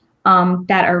foods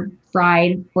that are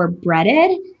fried or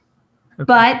breaded. Okay.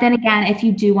 But then again, if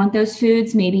you do want those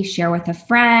foods, maybe share with a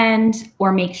friend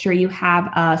or make sure you have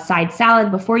a side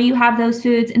salad before you have those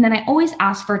foods. And then I always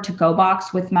ask for a to-go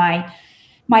box with my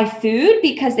food,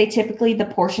 because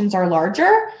the portions are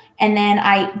larger. And then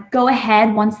I go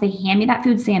ahead, once they hand me that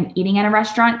food, say I'm eating at a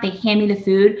restaurant, they hand me the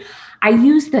food. I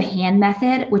use the hand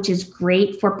method, which is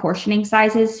great for portioning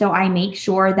sizes. So I make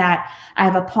sure that I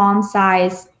have a palm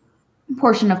size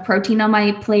portion of protein on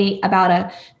my plate, about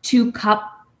a 2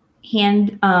 cup hands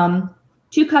of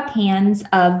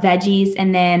veggies,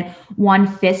 and then 1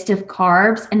 fist of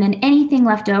carbs. And then anything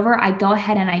left over, I go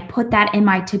ahead and I put that in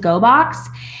my to-go box.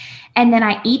 And then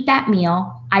I eat that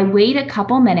meal. I wait a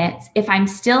couple minutes. If I'm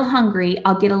still hungry,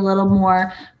 I'll get a little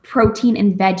more protein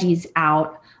and veggies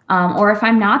out. Or if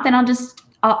I'm not, then I'll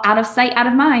out of sight, out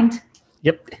of mind.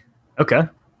 Yep. Okay.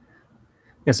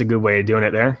 That's a good way of doing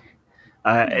it there.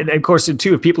 And of course,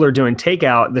 too, if people are doing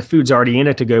takeout, the food's already in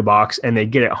a to-go box and they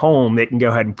get it home, they can go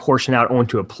ahead and portion out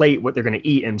onto a plate what they're going to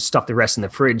eat and stuff the rest in the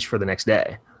fridge for the next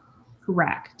day.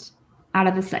 Correct. Out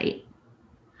of the sight.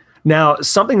 Now,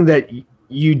 something that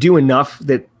you do enough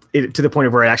that to the point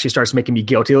of where it actually starts making me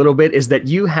guilty a little bit is that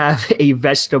you have a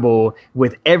vegetable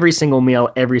with every single meal,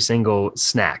 every single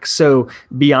snack. So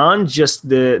beyond just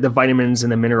the vitamins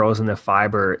and the minerals and the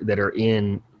fiber that are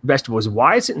in vegetables,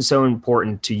 why is it so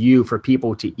important to you for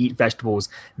people to eat vegetables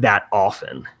that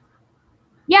often?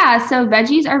 Yeah, so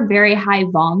veggies are very high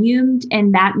volumed,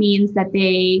 and that means that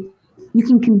you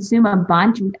can consume a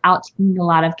bunch without taking a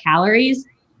lot of calories.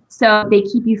 So they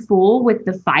keep you full with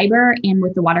the fiber and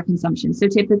with the water consumption. So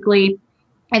typically,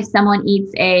 if someone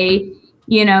eats a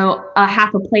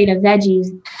half a plate of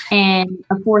veggies and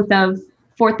a fourth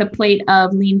a plate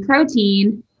of lean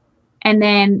protein, and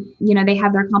then, they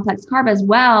have their complex carb as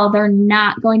well, they're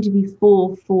not going to be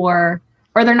full or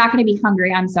they're not going to be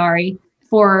hungry,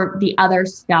 for the other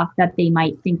stuff that they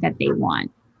might think that they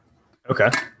want.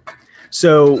 Okay.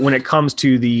 So when it comes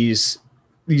to these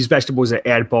vegetables that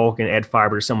add bulk and add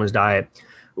fiber to someone's diet,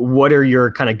 what are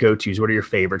your kind of go-tos? What are your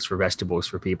favorites for vegetables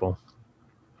for people?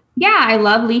 Yeah, I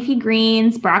love leafy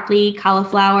greens, broccoli,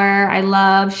 cauliflower. I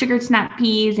love sugared snap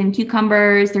peas and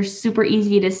cucumbers. They're super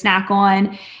easy to snack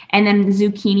on. And then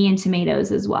zucchini and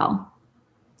tomatoes as well.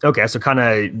 Okay, so kind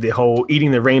of the whole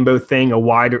eating the rainbow thing, a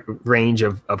wide range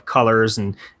of colors,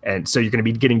 and so you're going to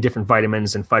be getting different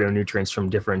vitamins and phytonutrients from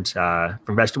different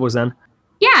from vegetables then?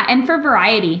 Yeah, and for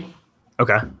variety.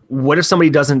 Okay. What if somebody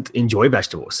doesn't enjoy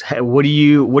vegetables? What are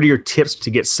your tips to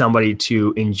get somebody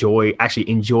to actually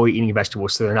enjoy eating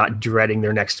vegetables so they're not dreading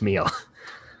their next meal?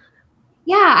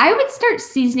 Yeah, I would start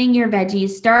seasoning your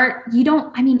veggies.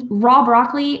 Raw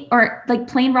broccoli or like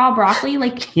plain raw broccoli,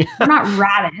 they're not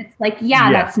rabbits.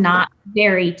 That's not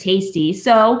very tasty.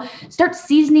 So start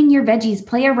seasoning your veggies,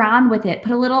 play around with it,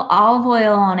 put a little olive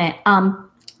oil on it.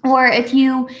 Or if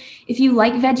you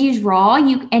like veggies raw,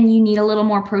 you need a little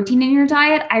more protein in your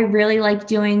diet, I really like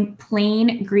doing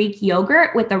plain Greek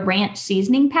yogurt with a ranch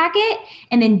seasoning packet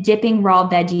and then dipping raw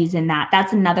veggies in that.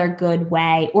 That's another good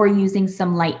way, or using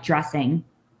some light dressing.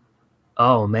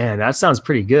 Oh man, that sounds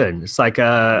pretty good. It's like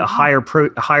a higher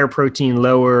protein,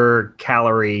 lower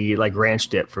calorie, like ranch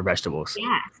dip for vegetables.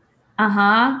 Yes.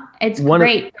 It's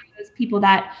great for those people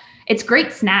it's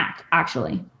great snack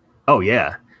actually. Oh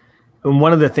yeah. And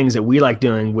one of the things that we like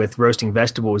doing with roasting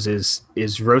vegetables is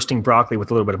roasting broccoli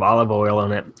with a little bit of olive oil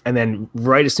on it. And then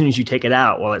right as soon as you take it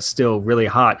out, while it's still really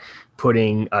hot,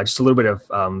 putting just a little bit of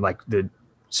like the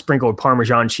sprinkled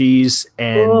Parmesan cheese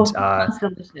and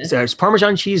so it's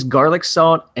Parmesan cheese, garlic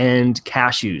salt, and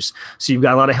cashews. So you've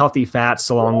got a lot of healthy fats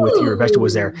along with your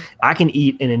vegetables there. I can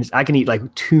eat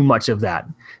like too much of that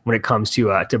when it comes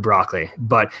to broccoli.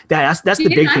 But that's the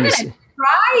big thing.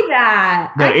 Try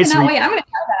that. I cannot wait. I'm going to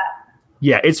try that.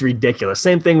 Yeah, it's ridiculous.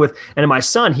 Same thing with, and my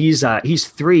son, he's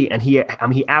 3, and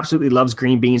he absolutely loves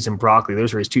green beans and broccoli.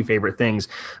 Those are his 2 favorite things.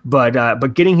 But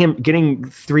getting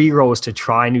 3-year-olds to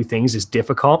try new things is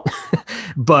difficult.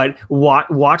 But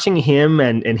watching him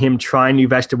and him try new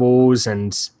vegetables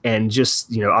and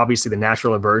just, obviously the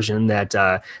natural aversion that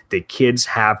the kids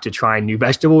have to try new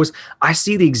vegetables, I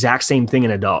see the exact same thing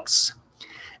in adults.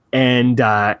 And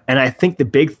I think the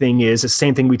big thing is the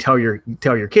same thing we tell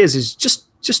your kids is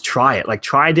just try it. Like,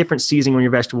 try a different seasoning on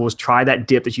your vegetables, try that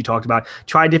dip that you talked about,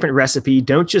 try a different recipe.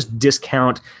 Don't just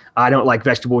discount, I don't like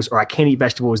vegetables, or I can't eat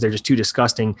vegetables, they're just too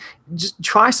disgusting. Just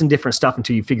try some different stuff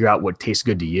until you figure out what tastes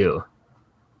good to you.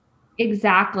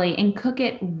 Exactly. And cook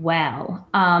it well.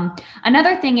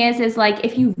 Another thing is like,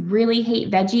 if you really hate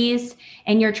veggies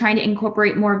and you're trying to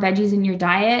incorporate more veggies in your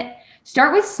diet,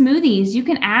 start with smoothies. You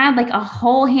can add like a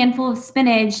whole handful of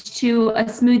spinach to a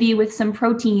smoothie with some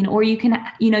protein, or you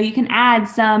can add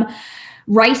some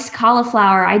riced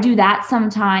cauliflower. I do that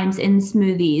sometimes in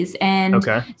smoothies. And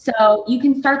so you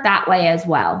can start that way as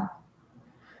well.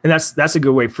 And that's a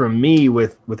good way for me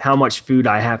with how much food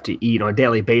I have to eat on a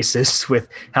daily basis, with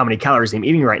how many calories I'm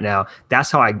eating right now.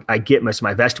 That's how I get most of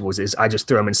my vegetables, is I just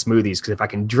throw them in smoothies, because if I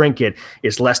can drink it,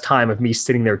 it's less time of me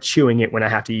sitting there chewing it when I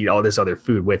have to eat all this other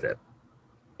food with it.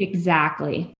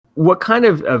 Exactly. What kind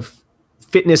of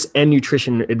fitness and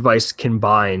nutrition advice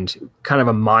combined, kind of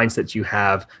a mindset you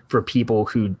have for people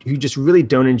who just really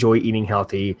don't enjoy eating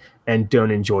healthy and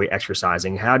don't enjoy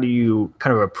exercising? How do you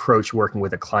kind of approach working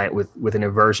with a client with an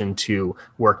aversion to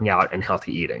working out and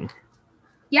healthy eating?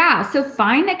 Yeah. So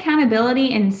find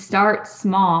accountability and start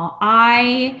small.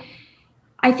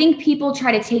 I think people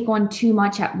try to take on too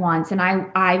much at once, and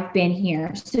I've been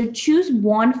here. So choose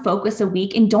one focus a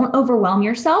week and don't overwhelm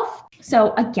yourself.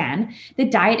 So again, the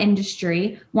diet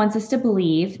industry wants us to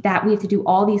believe that we have to do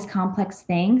all these complex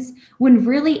things, when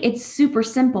really it's super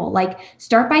simple. Like,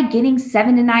 start by getting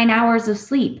 7 to 9 hours of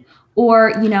sleep,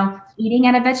 or, eating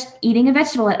a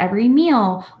vegetable at every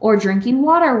meal, or drinking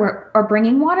water, or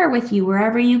bringing water with you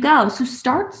wherever you go. So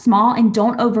start small and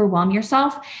don't overwhelm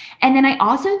yourself. And then I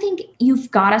also think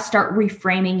you've got to start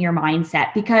reframing your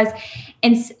mindset, because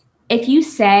if you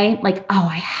say like, oh,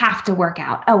 I have to work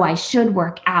out, oh, I should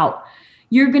work out,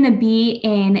 you're going to be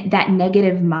in that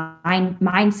negative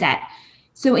mindset.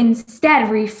 So instead,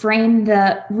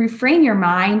 reframe your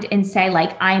mind and say,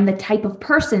 like, I am the type of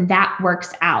person that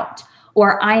works out,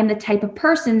 or I am the type of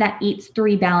person that eats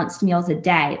 3 balanced meals a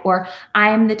day, or I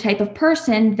am the type of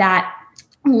person that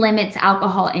limits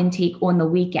alcohol intake on the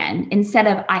weekend, instead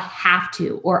of I have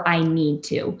to or I need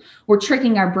to. We're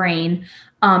tricking our brain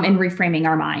and reframing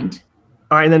our mind.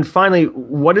 All right. And then finally,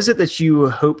 what is it that you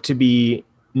hope to be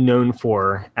known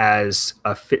for as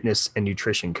a fitness and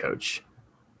nutrition coach?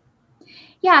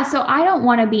 Yeah, so I don't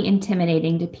want to be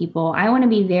intimidating to people. I want to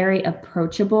be very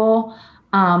approachable.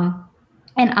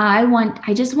 And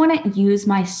I just want to use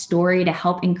my story to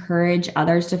help encourage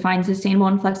others to find sustainable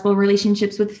and flexible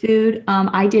relationships with food.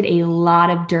 I did a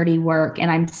lot of dirty work, and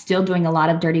I'm still doing a lot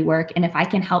of dirty work. And if I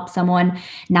can help someone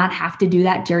not have to do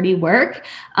that dirty work,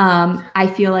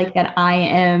 I feel like that I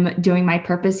am doing my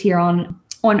purpose here on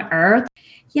earth.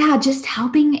 Yeah, just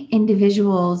helping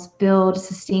individuals build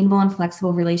sustainable and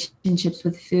flexible relationships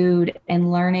with food, and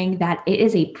learning that it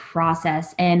is a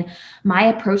process. And my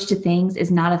approach to things is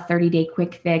not a 30-day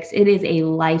quick fix. It is a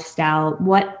lifestyle.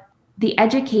 What the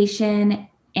education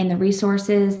and the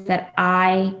resources that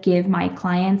I give my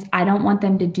clients, I don't want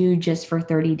them to do just for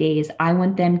 30 days. I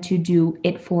want them to do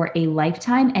it for a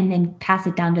lifetime, and then pass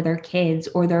it down to their kids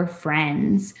or their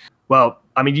friends. Well,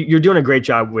 I mean, you're doing a great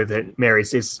job with it, Mary.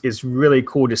 It's really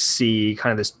cool to see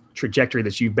kind of this trajectory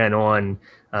that you've been on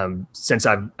since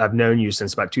I've known you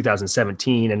since about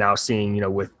 2017, and now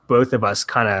seeing, with both of us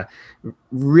kind of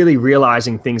really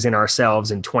realizing things in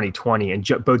ourselves in 2020, and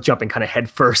both jumping kind of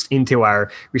headfirst into our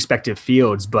respective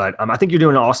fields. But I think you're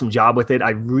doing an awesome job with it. I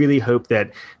really hope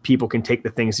that people can take the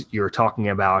things that you're talking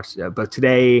about both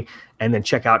today, and then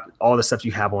check out all the stuff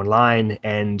you have online,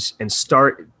 and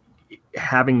start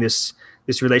having this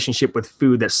relationship with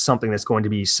food that's something that's going to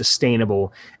be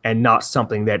sustainable, and not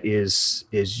something that is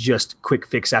just quick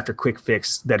fix after quick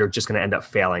fix that are just going to end up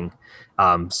failing.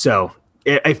 So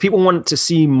if people want to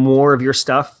see more of your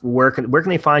stuff, where can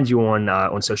they find you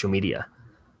on social media?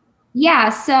 Yeah,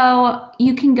 so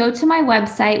you can go to my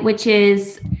website, which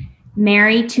is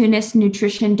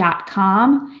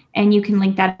marytunisnutrition.com, and you can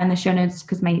link that in the show notes,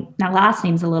 because my last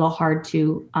name's a little hard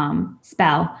to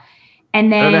spell. And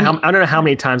then I don't know how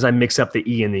many times I mix up the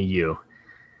E and the U.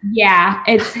 Yeah,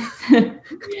 it's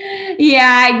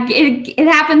it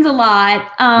happens a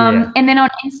lot. And then on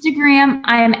Instagram,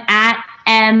 I'm at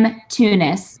M.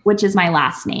 Tunis, which is my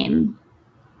last name.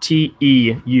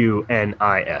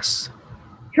 Teunis.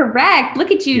 Correct.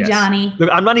 Look at you, Yes. Johnny. Look,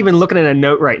 I'm not even looking at a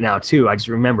note right now, too. I just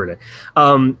remembered it.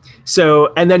 And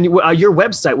then your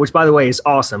website, which, by the way, is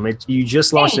awesome. You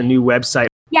just launched a new website.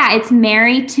 Yeah, it's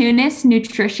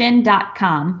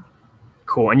marytunisnutrition.com.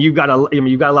 Cool. And you've got a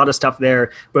lot of stuff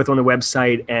there, both on the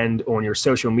website and on your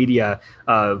social media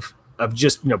of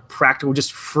just, practical,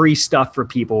 just free stuff for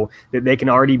people that they can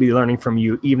already be learning from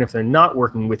you, even if they're not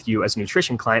working with you as a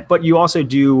nutrition client. But you also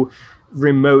do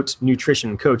remote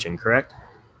nutrition coaching, correct?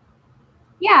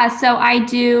 Yeah, so I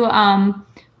do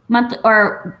monthly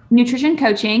or nutrition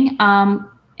coaching, and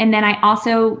then I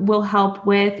also will help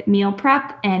with meal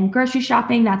prep and grocery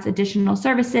shopping. That's additional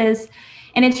services,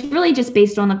 and it's really just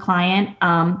based on the client.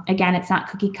 Again, it's not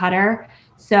cookie cutter,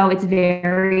 so it's a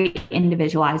very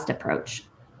individualized approach.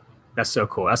 That's so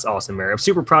cool. That's awesome, Mary. I'm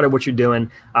super proud of what you're doing.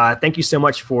 Thank you so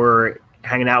much for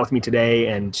hanging out with me today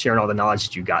and sharing all the knowledge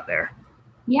that you got there.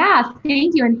 Yeah,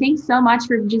 thank you. And thanks so much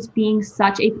for just being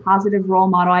such a positive role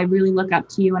model. I really look up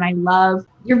to you and I love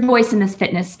your voice in this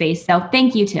fitness space. So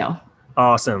thank you too.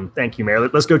 Awesome. Thank you, Mary.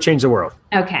 Let's go change the world.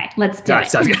 Okay, let's do it.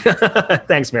 Sounds good.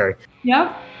 Thanks, Mary.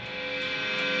 Yep.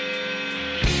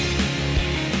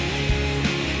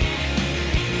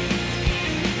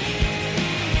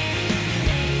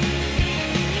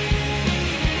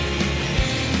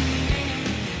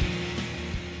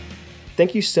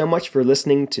 Thank you so much for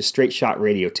listening to Straight Shot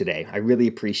Radio today. I really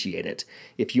appreciate it.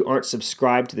 If you aren't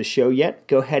subscribed to the show yet,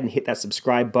 go ahead and hit that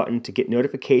subscribe button to get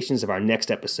notifications of our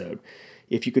next episode.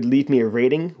 If you could leave me a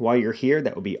rating while you're here,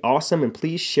 that would be awesome, and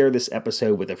please share this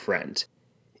episode with a friend.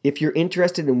 If you're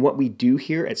interested in what we do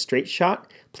here at Straight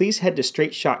Shot, please head to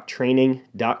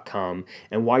straightshottraining.com,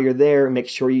 and while you're there, make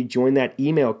sure you join that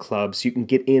email club so you can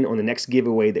get in on the next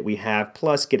giveaway that we have,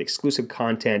 plus get exclusive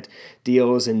content,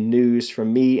 deals, and news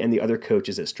from me and the other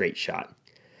coaches at Straight Shot.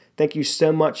 Thank you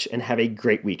so much, and have a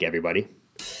great week, everybody.